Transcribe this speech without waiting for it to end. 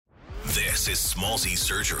This is Smallzy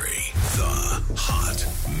Surgery, the Hot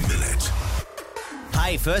Minute.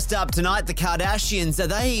 Hey, first up tonight, the Kardashians. Are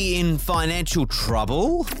they in financial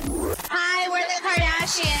trouble? Hi, we're the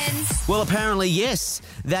Kardashians. Well, apparently, yes.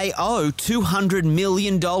 They owe $200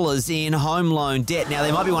 million in home loan debt. Now,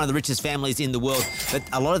 they might be one of the richest families in the world, but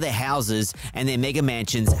a lot of their houses and their mega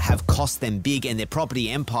mansions have cost them big, and their property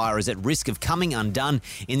empire is at risk of coming undone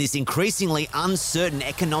in this increasingly uncertain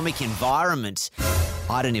economic environment.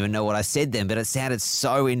 I don't even know what I said then, but it sounded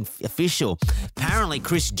so official. Apparently,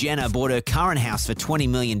 Kris Jenner bought her current house for $20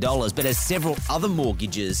 million, but has several other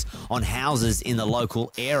mortgages on houses in the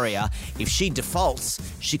local area. If she defaults,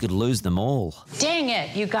 she could lose them all. Dang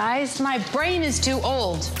it, you guys. My brain is too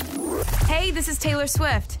old. Hey, this is Taylor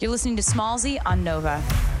Swift. You're listening to Smallzy on Nova.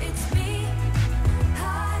 It's me.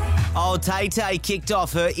 Oh, Tay-Tay kicked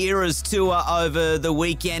off her Eras tour over the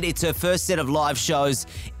weekend. It's her first set of live shows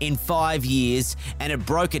in 5 years, and it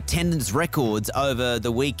broke attendance records over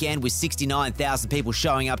the weekend with 69,000 people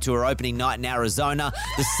showing up to her opening night in Arizona.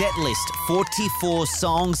 The set list, 44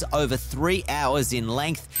 songs over 3 hours in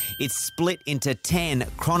length. It's split into 10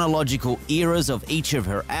 chronological eras of each of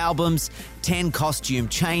her albums, 10 costume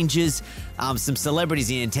changes. Some celebrities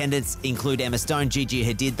in attendance include Emma Stone, Gigi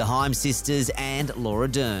Hadid, the Haim sisters, and Laura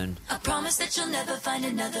Dern. I promise that you'll never find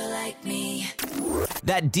another like me.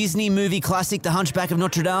 That Disney movie classic, The Hunchback of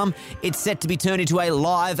Notre Dame, it's set to be turned into a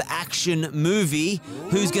live-action movie.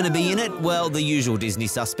 Who's going to be in it? Well, the usual Disney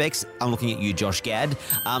suspects. I'm looking at you, Josh Gad.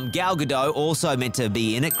 Gal Gadot also meant to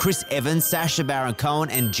be in it. Chris Evans, Sacha Baron Cohen,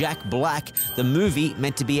 and Jack Black. The movie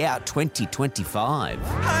meant to be out 2025.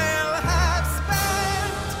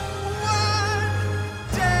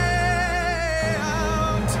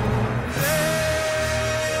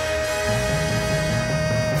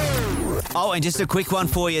 Oh, and just a quick one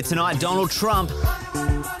for you tonight. Donald Trump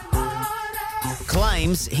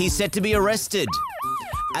claims he's set to be arrested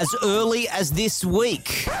as early as this week.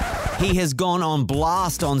 He has gone on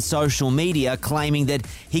blast on social media claiming that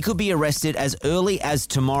he could be arrested as early as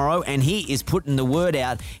tomorrow, and he is putting the word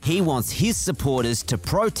out. He wants his supporters to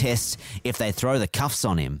protest if they throw the cuffs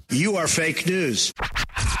on him. You are fake news.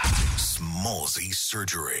 Smallzy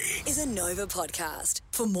Surgery is a Nova podcast.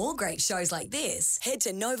 For more great shows like this, head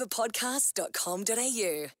to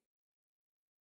novapodcast.com.au.